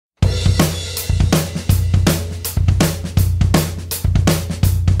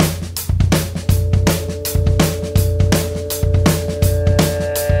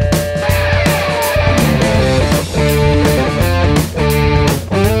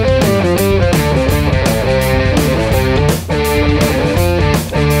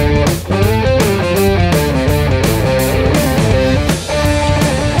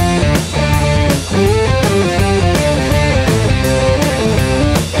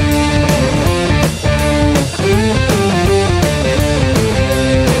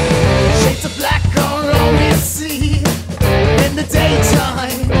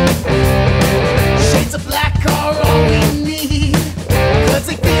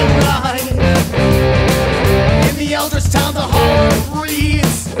eldritch town, the horror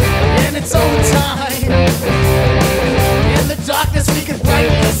breeds in its own time. In the darkness we can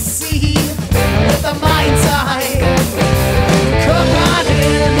brightly see with the mind's eye. Come on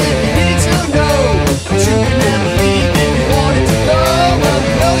in if you need to know, but you can never leave if you wanted to go. Well,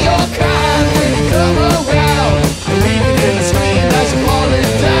 know your kind when you come around, and we can hear the scream as you're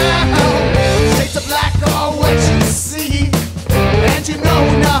falling down. Shades of black are what you see, and you know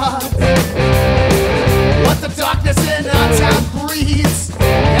not what the darkness in our town breeds,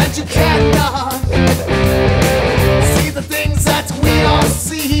 and you cannot see the things that we all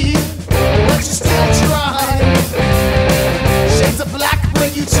see, but you still try. Shades of black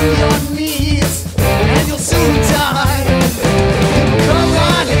bring you to your knees.